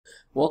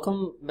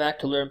Welcome back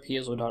to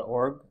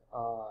LearnPiezo.org.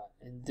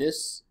 In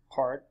this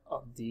part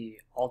of the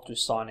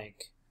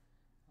Ultrasonic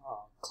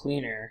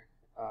Cleaner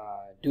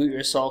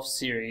Do-It-Yourself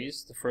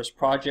series, the first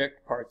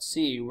project, part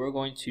C, we're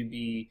going to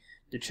be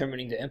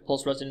determining the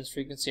impulse resonance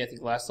frequency. I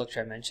think last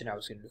lecture I mentioned I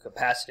was going to do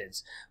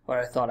capacitance, but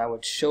I thought I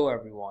would show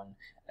everyone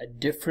a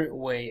different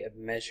way of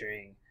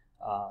measuring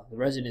the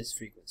resonance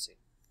frequency.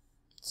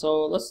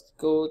 So let's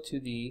go to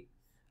the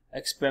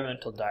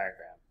experimental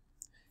diagram.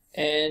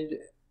 And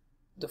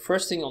the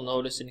first thing you'll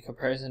notice in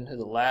comparison to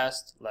the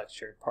last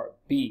lecture, part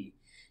B,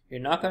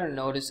 you're not going to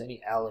notice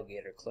any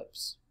alligator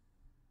clips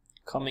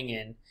coming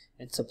in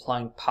and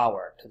supplying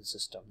power to the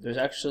system. There's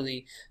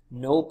actually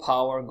no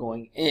power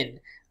going in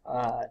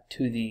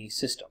to the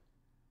system.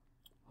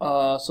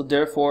 So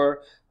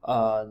therefore,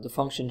 the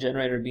function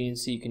generator B and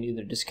C, you can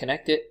either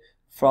disconnect it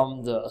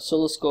from the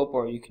oscilloscope,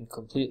 or you can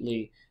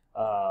completely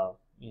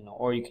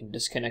or you can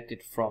disconnect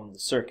it from the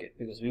circuit,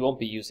 because we won't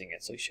be using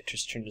it, so you should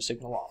just turn the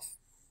signal off.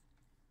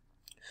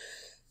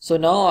 So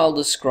now I'll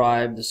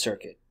describe the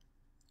circuit.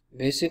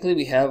 Basically,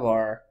 we have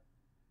our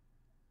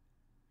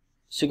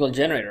signal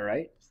generator,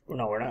 right?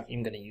 No, we're not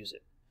even going to use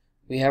it.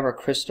 We have our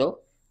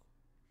crystal.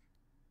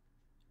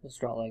 Let's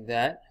draw it like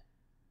that.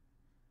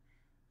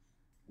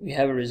 We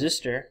have a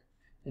resistor.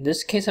 In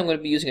this case, I'm going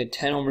to be using a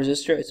 10 ohm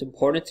resistor. It's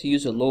important to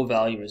use a low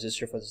value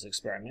resistor for this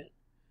experiment.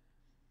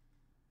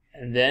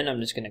 And then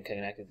I'm just going to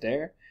connect it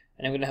there.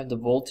 And I'm going to have the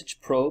voltage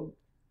probe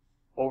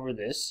over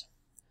this.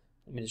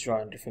 Let me just draw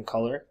it in a different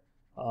color.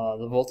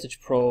 The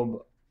voltage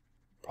probe,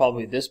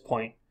 probably this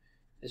point,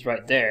 is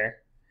right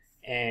there.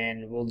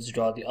 And we'll just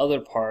draw the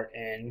other part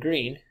in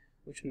green,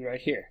 which will be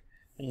right here.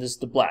 And this is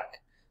the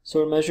black.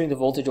 So we're measuring the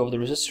voltage over the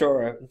resistor,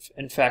 or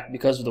in fact,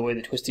 because of the way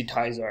the twisty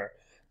ties are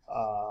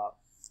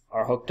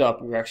hooked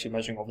up, we're actually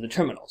measuring over the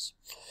terminals.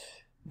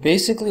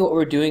 Basically what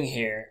we're doing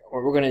here,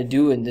 what we're going to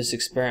do in this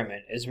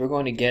experiment, is we're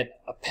going to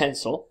get a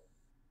pencil,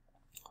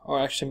 or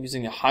actually I'm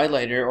using a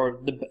highlighter, or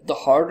the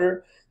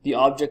harder the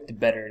object, the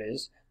better it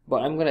is.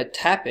 But I'm going to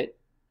tap it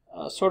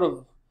sort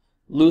of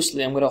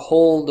loosely. I'm going to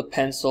hold the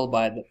pencil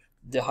by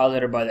the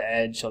highlighter by the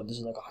edge. So this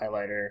is like a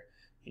highlighter,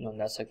 and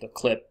that's like the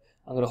clip.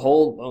 I'm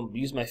going to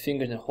use my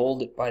fingers and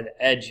hold it by the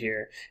edge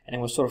here, and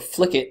I'm going to sort of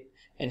flick it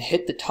and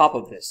hit the top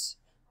of this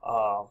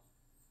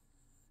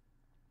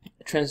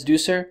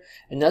transducer,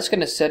 and that's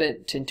going to set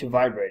it into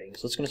vibrating.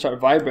 So it's going to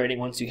start vibrating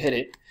once you hit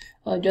it.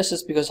 Just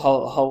as because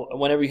how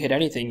whenever you hit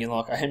anything,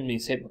 I'm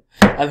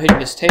hitting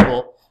this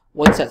table.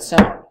 What's that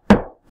sound?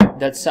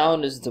 That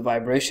sound is the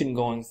vibration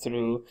going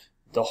through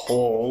the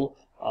whole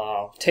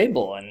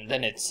table, and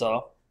then it's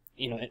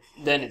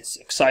then it's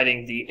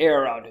exciting the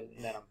air around it,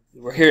 and then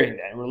we're hearing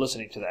that and we're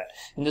listening to that.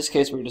 In this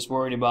case, we're just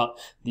worried about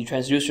the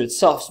transducer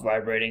itself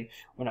vibrating.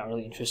 We're not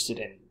really interested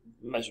in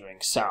measuring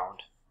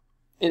sound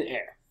in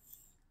air.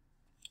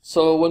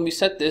 So when we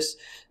set this,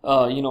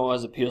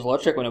 as a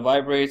piezoelectric, when it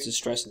vibrates, it's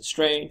stress and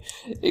strain,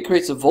 it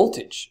creates a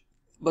voltage.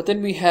 But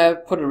then we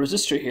have put a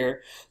resistor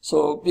here.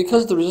 So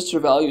because the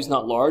resistor value is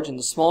not large, and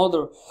the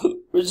smaller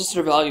the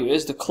resistor value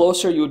is, the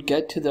closer you would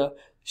get to the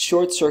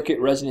short circuit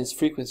resonance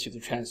frequency of the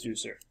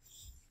transducer,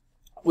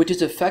 which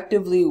is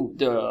effectively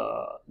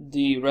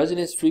the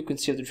resonance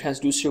frequency of the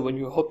transducer when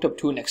you're hooked up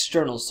to an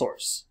external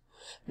source.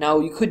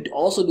 Now you could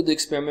also do the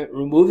experiment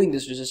removing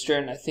this resistor,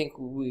 and I think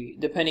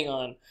depending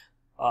on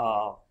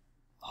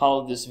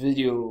how this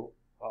video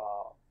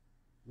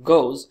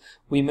goes,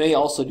 we may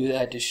also do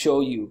that to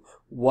show you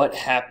what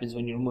happens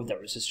when you remove that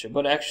resistor.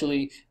 But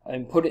actually,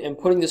 in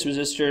putting this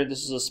resistor,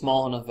 this is a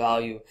small enough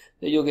value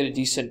that you'll get a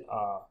decent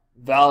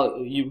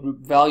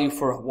value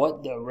for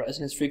what the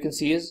resonance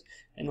frequency is,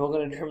 and we're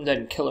going to determine that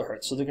in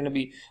kilohertz. So there are going to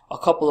be a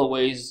couple of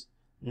ways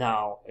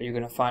now you're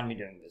going to find me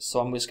doing this. So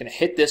I'm just going to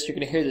hit this. You're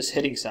going to hear this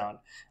hitting sound.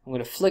 I'm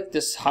going to flick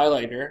this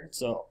highlighter.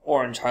 It's an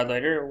orange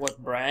highlighter.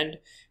 What brand?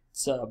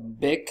 It's a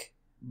Bic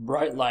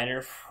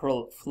Brightliner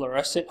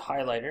fluorescent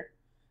highlighter,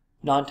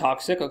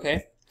 non-toxic.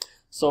 Okay,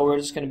 so we're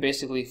just going to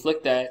basically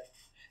flick that,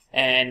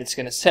 and it's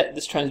going to set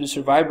this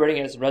transducer vibrating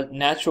at its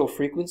natural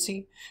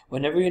frequency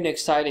whenever you're going to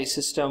excite a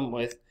system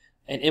with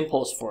an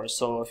impulse force.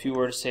 So if you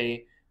were to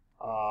say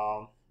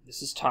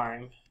this is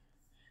time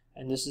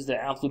and this is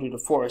the amplitude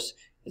of force,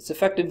 it's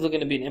effectively going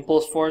to be an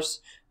impulse force,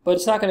 but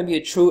it's not going to be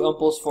a true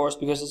impulse force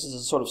because this is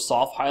a sort of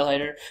soft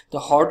highlighter.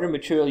 The harder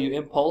material you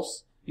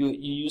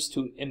use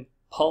to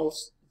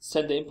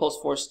send the impulse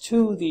force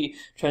to the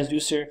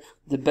transducer,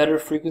 the better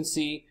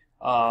frequency,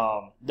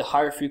 the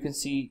higher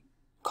frequency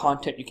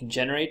content you can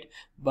generate.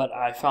 But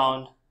I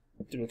found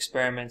through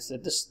experiments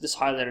that this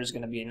highlighter is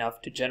going to be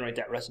enough to generate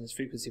that resonance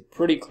frequency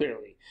pretty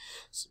clearly.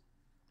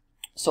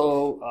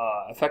 So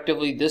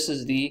effectively, this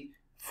is the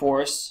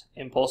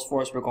impulse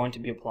force we're going to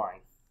be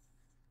applying.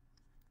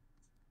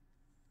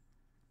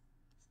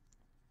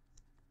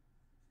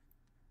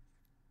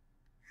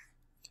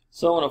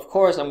 So, and of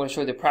course, I'm going to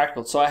show you the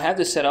practical. So I have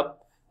this set up.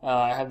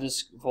 I have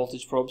this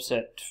voltage probe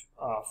set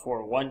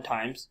for 1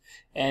 times.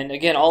 And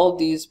again, all of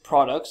these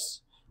products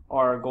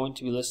are going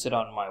to be listed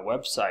on my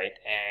website.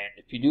 And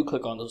if you do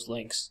click on those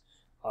links,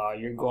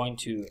 you're going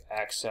to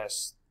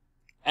access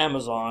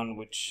Amazon,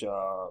 which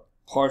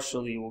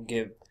partially will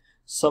give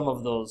some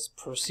of those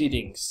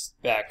proceedings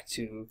back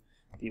to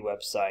the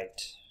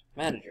website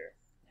manager,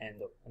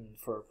 and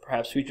for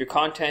perhaps future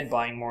content,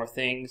 buying more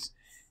things,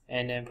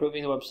 and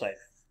improving the website.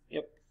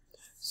 Yep.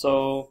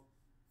 So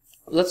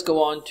let's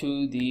go on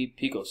to the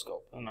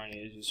Picoscope. And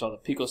you saw the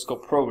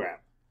Picoscope program.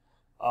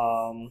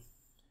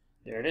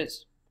 There it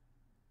is.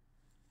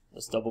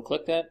 Let's double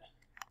click that.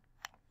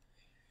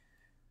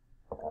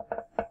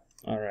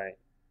 Alright.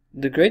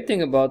 The great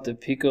thing about the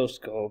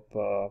Picoscope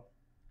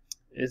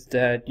is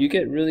that you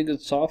get really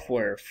good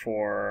software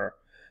for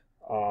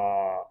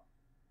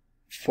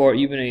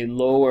even a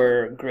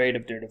lower grade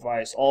of their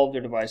device. All of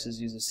their devices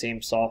use the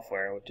same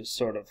software, which is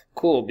sort of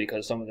cool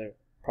because some of their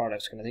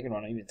products can, I think,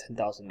 around even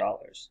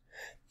 $10,000.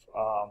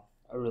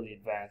 A really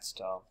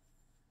advanced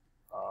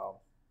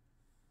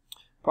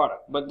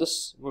product. But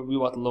this, we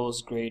want the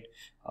lowest grade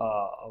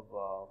of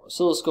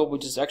oscilloscope,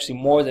 which is actually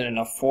more than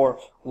enough for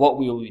what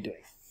we will be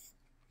doing.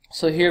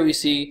 So here we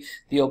see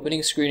the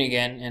opening screen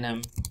again, and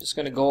I'm just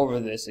going to go over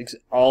this,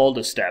 all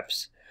the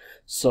steps,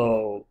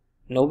 so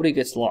nobody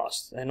gets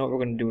lost. I know what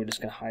we're going to do. We're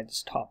just going to hide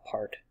this top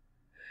part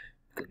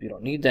because we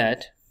don't need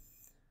that.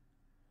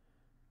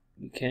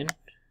 We can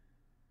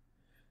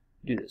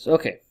do this.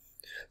 Okay.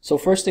 So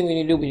first thing we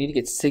need to do, we need to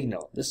get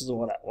signal. This is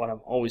what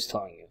I'm always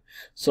telling you.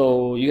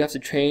 So you have to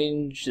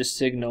change the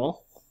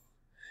signal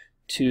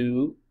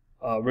to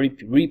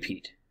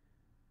repeat.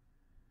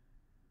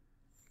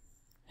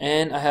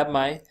 And I have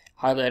my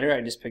highlighter I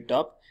just picked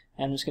up,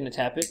 and I'm just going to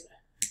tap it.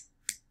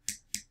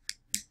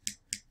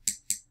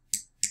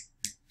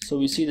 So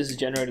we see this is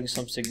generating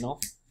some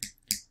signal.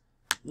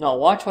 Now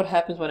watch what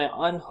happens when I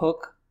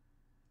unhook.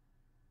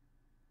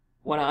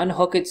 When I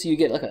unhook it, so you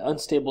get like an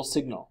unstable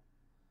signal.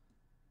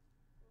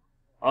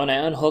 When I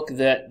unhook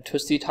that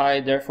twisty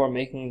tie, therefore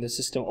making the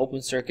system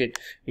open circuit,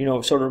 you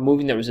know, sort of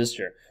removing the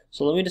resistor.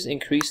 So let me just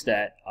increase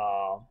that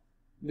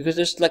because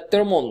there's like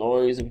thermal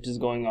noise which is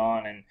going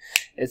on, and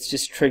it's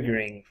just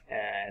triggering,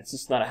 and it's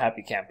just not a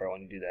happy camper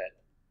when you do that.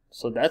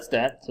 So that's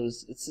that. So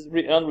it's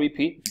on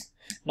repeat.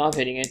 Now I'm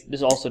hitting it.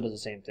 This also does the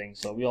same thing.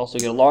 So we also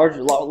get a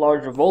lot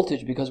larger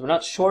voltage because we're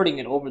not shorting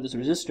it over this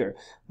resistor,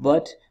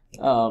 but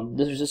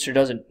this resistor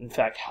doesn't in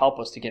fact help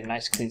us to get a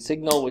nice clean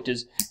signal, which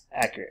is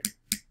accurate.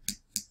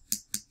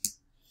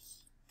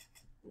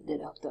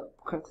 Did it hooked up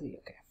correctly?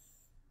 Okay.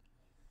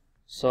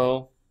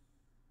 So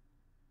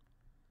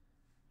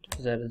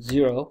is that a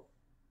 0?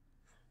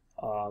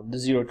 The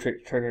 0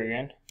 trigger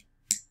again.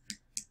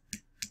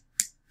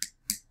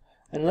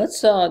 And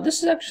let's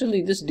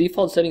this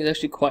default setting is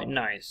actually quite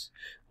nice.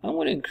 I'm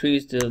going to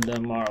increase the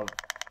amount of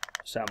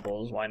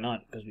samples. Why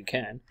not? Because we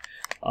can.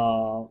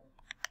 I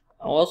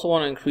also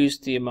want to increase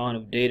the amount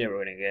of data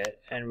we're going to get,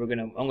 and I'm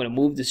going to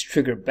move this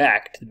trigger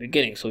back to the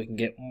beginning so we can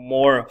get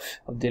more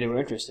of data we're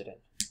interested in.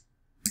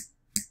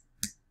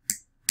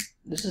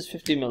 This is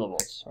 50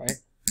 millivolts, right?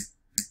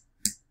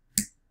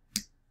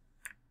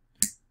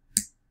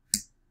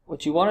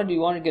 What you want to do, you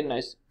want to get a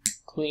nice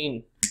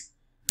clean.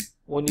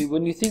 When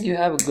you think you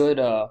have a good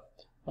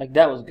like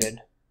that was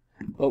good,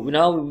 but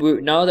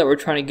now that we're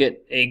trying to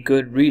get a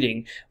good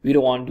reading, we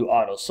don't want to do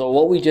auto. So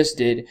what we just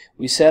did,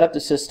 we set up the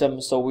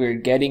system so we're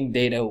getting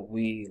data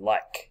we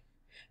like.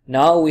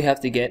 Now we have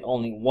to get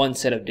only one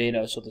set of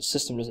data so the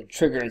system doesn't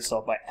trigger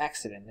itself by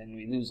accident and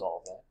we lose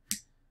all of that.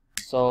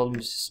 So I'm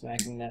just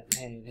smacking that,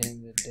 hitting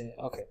the data.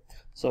 Okay,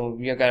 so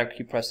you gotta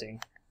keep pressing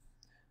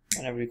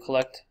whenever you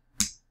collect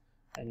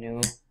a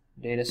new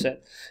data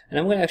set. And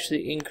I'm going to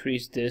actually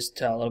increase this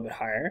to a little bit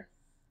higher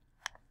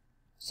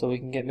so we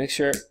can make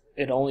sure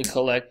it only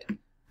collect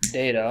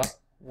data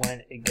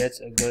when it gets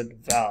a good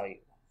value.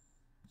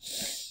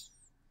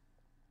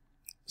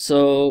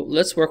 So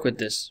let's work with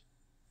this.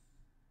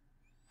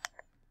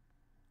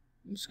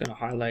 I'm just going to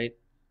highlight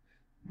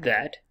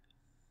that.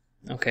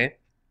 Okay.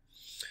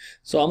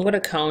 So I'm going to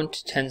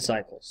count 10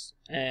 cycles,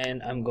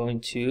 and I'm going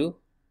to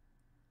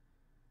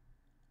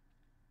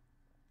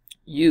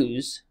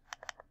use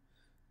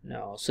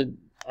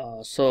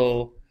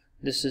so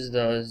this is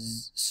the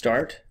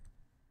start,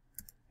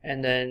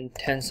 and then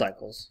 10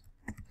 cycles,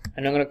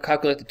 and I'm going to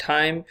calculate the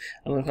time,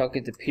 I'm going to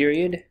calculate the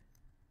period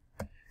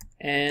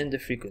and the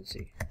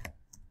frequency.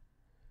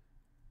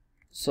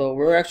 So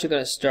we're actually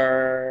going to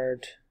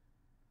start,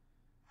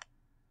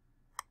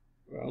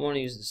 I want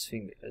to use this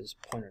finger as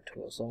pointer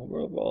tool, so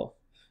we're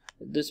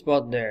this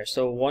about there,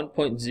 so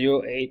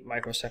 1.08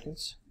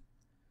 microseconds.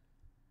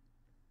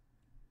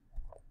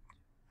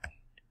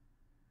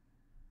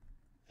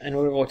 And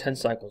we're going to go 10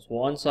 cycles.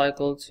 1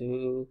 cycle,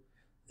 2,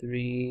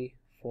 3,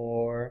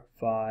 4,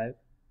 5.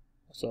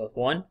 So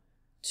 1,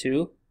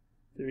 2,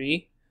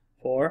 3,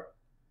 4,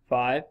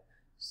 5,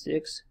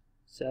 6,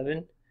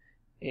 7,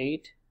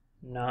 8,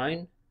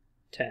 9,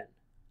 10.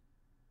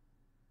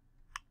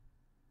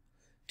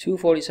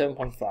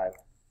 247.5.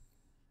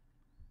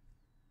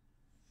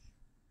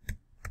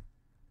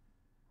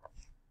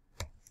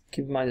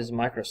 Keep in mind this is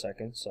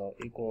microsecond, so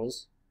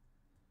equals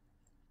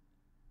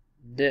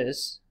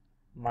this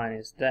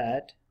minus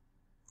that.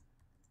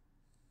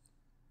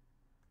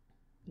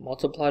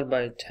 multiplied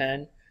by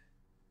 10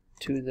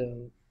 to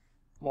the,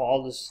 well,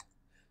 I'll just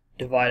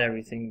divide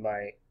everything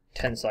by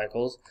 10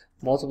 cycles,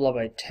 multiply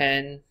by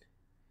 10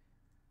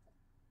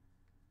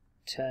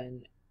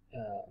 to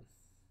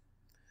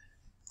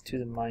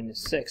the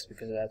minus 6,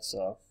 because that's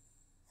so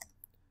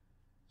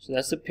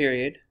that's the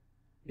period,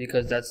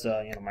 because that's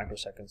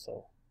microseconds.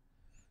 So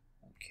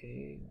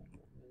okay,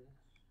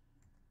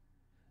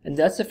 and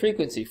that's the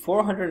frequency,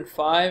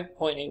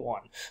 405.81.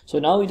 So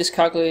now we just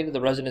calculated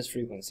the resonance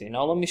frequency.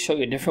 Now let me show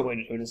you a different way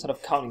to do it instead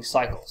of counting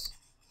cycles.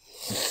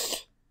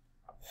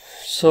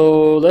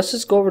 So let's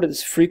just go over to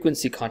this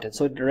frequency content.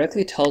 So it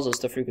directly tells us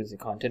the frequency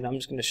content. I'm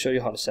just going to show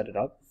you how to set it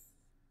up.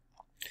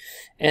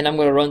 And I'm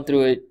going to run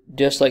through it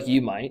just like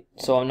you might.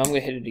 So I'm going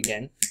to hit it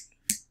again.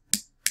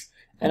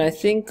 And I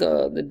think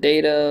the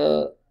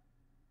data,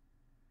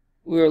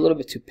 we were a little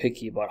bit too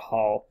picky about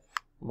how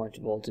much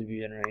voltage we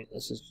generate.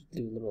 Let's just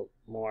do a little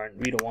more. And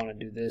we don't want to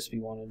do this. We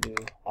want to do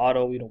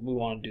auto. We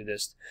want to do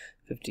this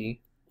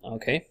 50.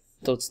 Okay.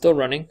 So it's still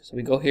running. So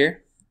we go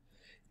here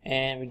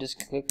and we just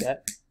click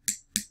that.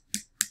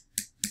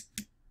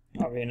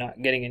 We're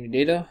not getting any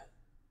data.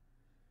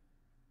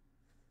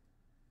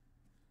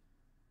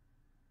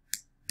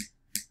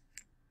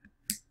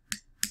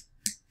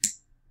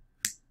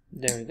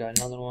 There we got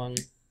another one.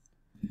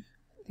 I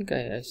think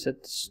I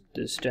set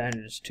the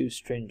standards too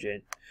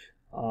stringent.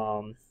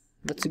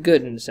 That's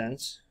good in a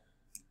sense.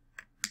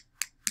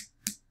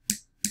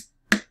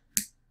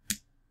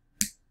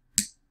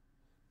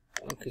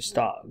 Okay,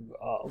 stop.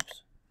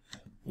 Oops.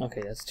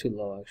 Okay, that's too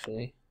low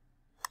actually.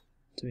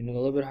 So we need a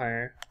little bit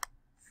higher.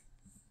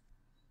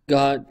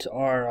 Got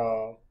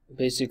our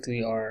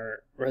basically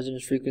our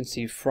resonance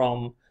frequency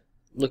from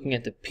looking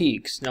at the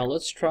peaks. Now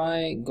let's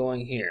try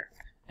going here.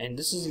 And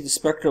this is the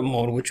spectrum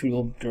mode, which we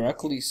will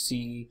directly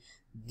see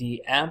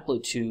the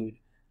amplitude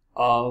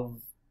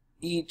of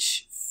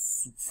each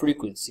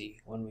frequency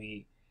when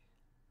we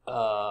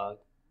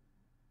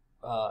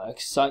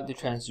excite the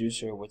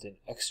transducer with an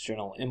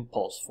external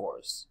impulse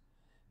force.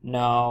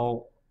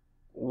 Now,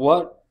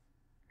 what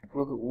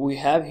we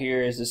have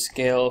here is a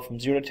scale from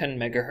 0 to 10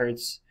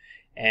 megahertz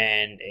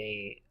and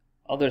a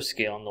other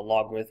scale in the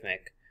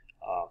logarithmic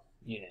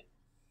unit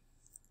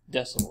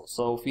decibel.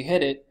 So if we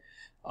hit it,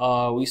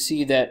 we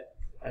see that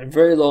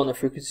very low in the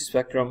frequency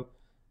spectrum,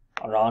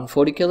 around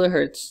 40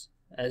 kilohertz.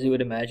 As you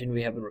would imagine,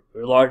 we have a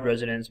large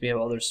resonance. We have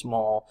other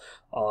smaller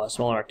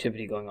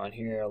activity going on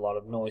here, a lot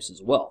of noise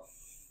as well.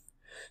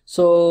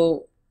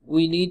 So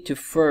we need to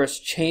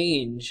first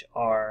change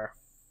our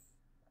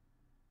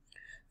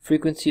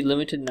frequency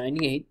limit to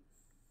 98.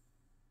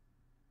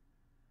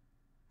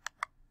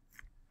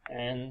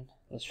 And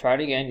let's try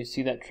it again. You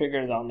see that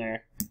trigger down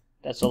there.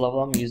 That's the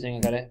level I'm using. I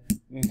gotta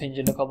impinge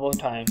it a couple of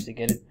times to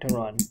get it to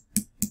run.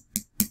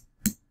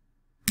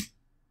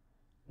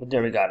 But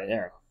there, we got it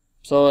there.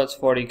 So that's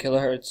 40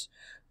 kilohertz.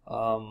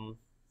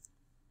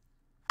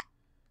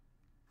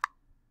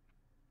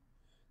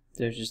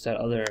 There's just that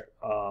other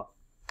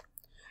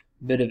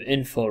bit of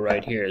info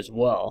right here as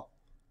well.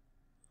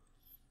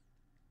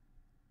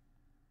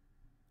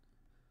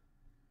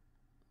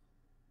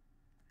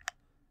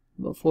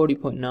 About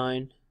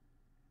 40.9.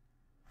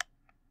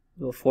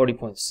 About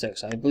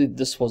 40.6. I believe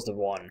this was the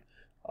one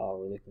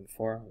we're looking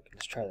for. We can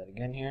just try that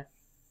again here.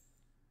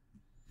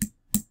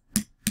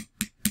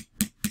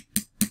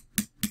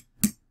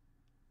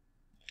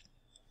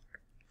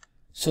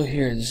 So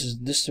here,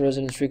 this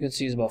resonance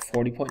frequency is about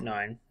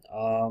 40.9.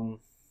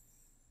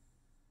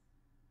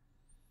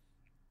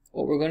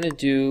 What we're going to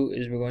do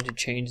is we're going to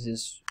change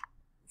this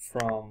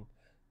from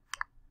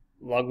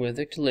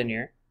logarithmic to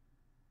linear.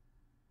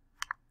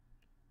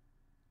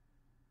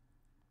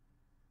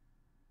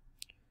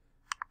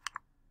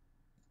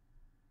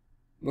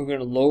 We're going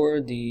to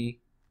lower the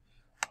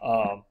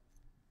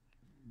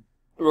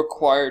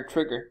required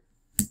trigger.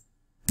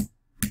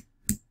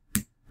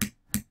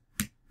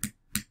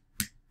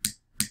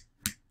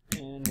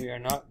 And we are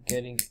not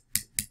getting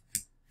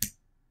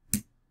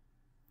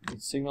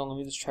good signal. Let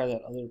me just try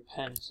that other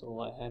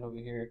pencil I had over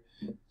here.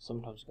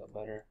 Sometimes got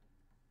better.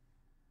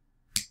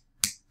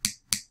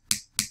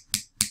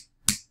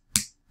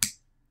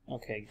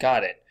 Okay,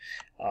 got it.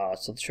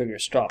 So the trigger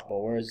stopped. But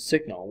where is the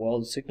signal? Well,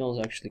 the signal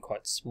is actually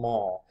quite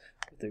small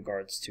with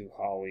regards to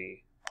how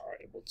we are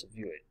able to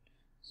view it.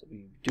 So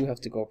we do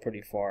have to go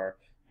pretty far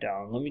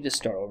down. Let me just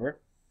start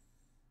over.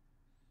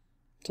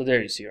 So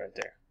there you see right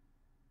there.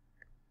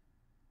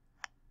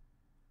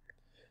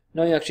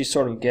 Now you actually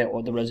sort of get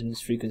what the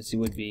resonance frequency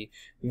would be,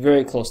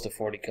 very close to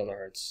 40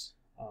 kilohertz.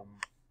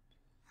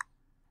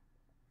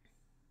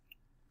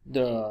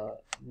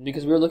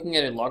 Because we were looking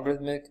at a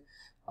logarithmic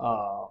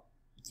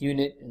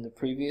unit in the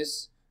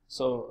previous,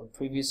 so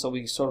we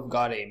sort of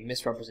got a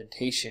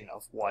misrepresentation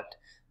of what,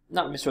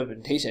 not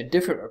misrepresentation, a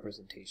different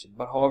representation.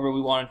 But however, we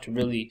wanted to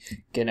really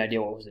get an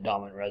idea what was the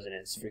dominant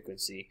resonance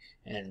frequency,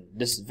 and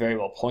this very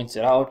well points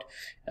it out.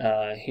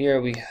 Here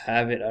we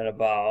have it at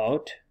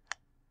about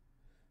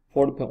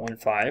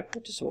 40.15,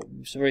 which is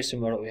very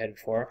similar to what we had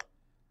before.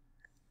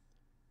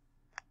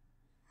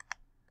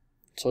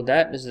 So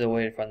that is the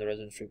way to find the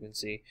resonance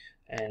frequency,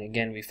 and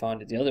again we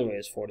found it the other way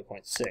is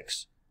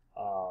 40.6,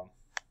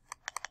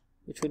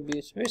 which would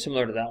be very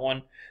similar to that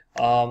one.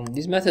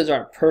 These methods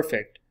aren't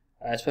perfect,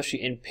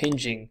 especially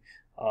impinging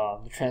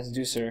the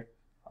transducer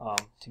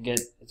to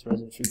get its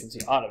resonance frequency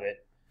out of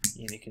it.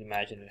 And you can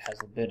imagine it has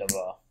a bit of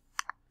a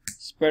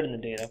spread in the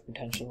data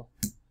potential,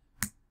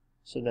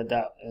 so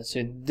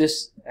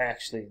this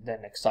actually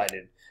then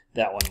excited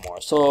that one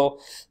more. So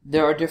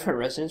there are different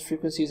resonance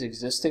frequencies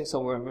existing, so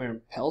when we're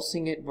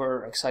impulsing it,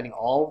 we're exciting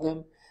all of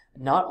them.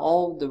 Not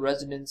all of the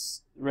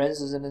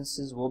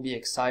resonances will be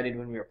excited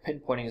when we are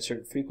pinpointing a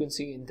certain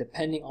frequency, and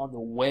depending on the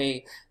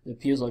way the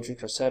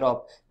piezoelectrics are set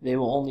up, they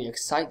will only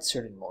excite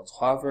certain modes.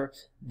 However,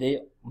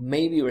 they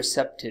may be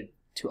receptive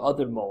to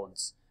other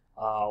modes,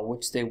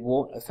 which they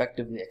won't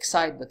effectively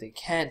excite, but they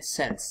can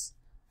sense,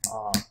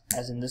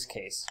 as in this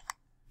case.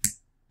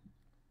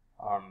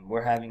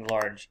 We're having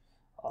large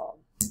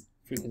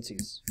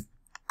frequencies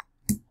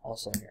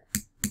also here.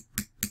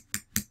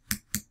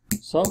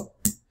 So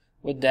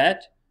with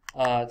that,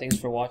 thanks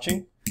for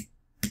watching.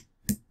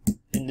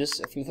 In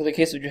this, for the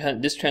case of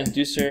this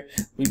transducer,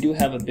 we do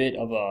have a bit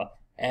of a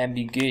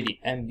ambiguity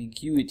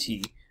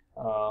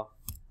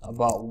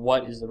about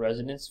what is the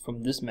resonance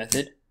from this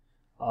method.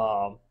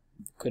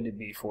 Could it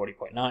be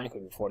 40.9?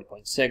 Could it be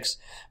 40.6?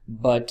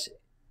 But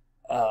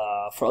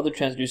for other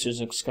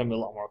transducers, it's going to be a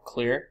lot more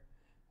clear.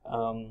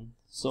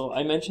 So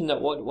I mentioned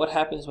that what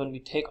happens when we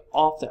take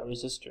off that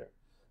resistor.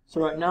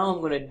 So right now I'm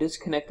going to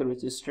disconnect the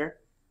resistor.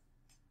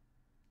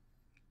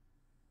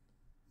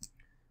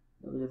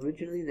 It was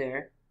originally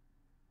there.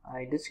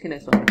 I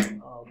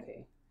disconnected.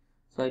 Okay.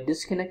 So I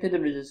disconnected the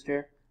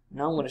resistor.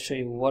 Now I'm going to show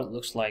you what it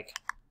looks like.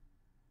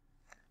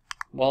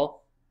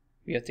 Well,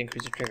 we have to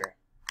increase the trigger,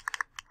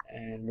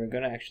 and we're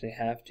going to actually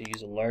have to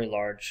use a very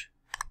large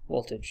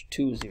voltage.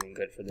 2 is even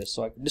good for this.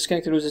 So I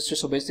disconnected the resistor.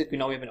 So basically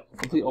now we have a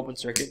complete open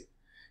circuit,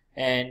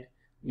 and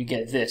we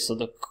get this. So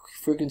the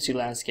frequency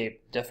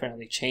landscape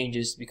definitely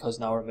changes because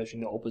now we're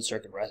measuring the open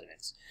circuit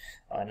resonance.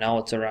 Now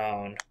it's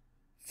around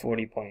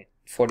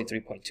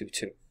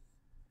 43.22.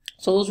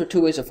 So those were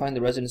two ways to find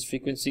the resonance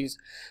frequencies.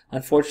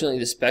 Unfortunately,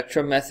 the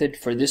spectrum method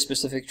for this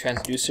specific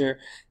transducer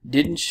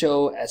didn't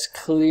show as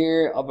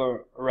clear of a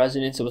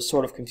resonance. It was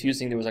sort of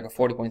confusing. There was like a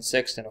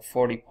 40.6 and a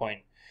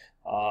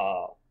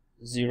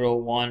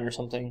 40.01 or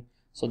something.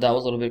 So that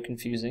was a little bit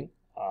confusing.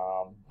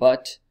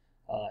 But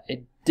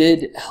it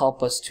did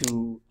help us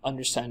to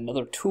understand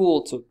another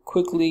tool to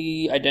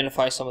quickly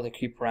identify some of the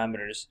key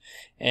parameters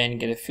and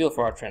get a feel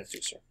for our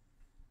transducer.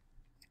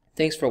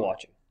 Thanks for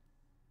watching.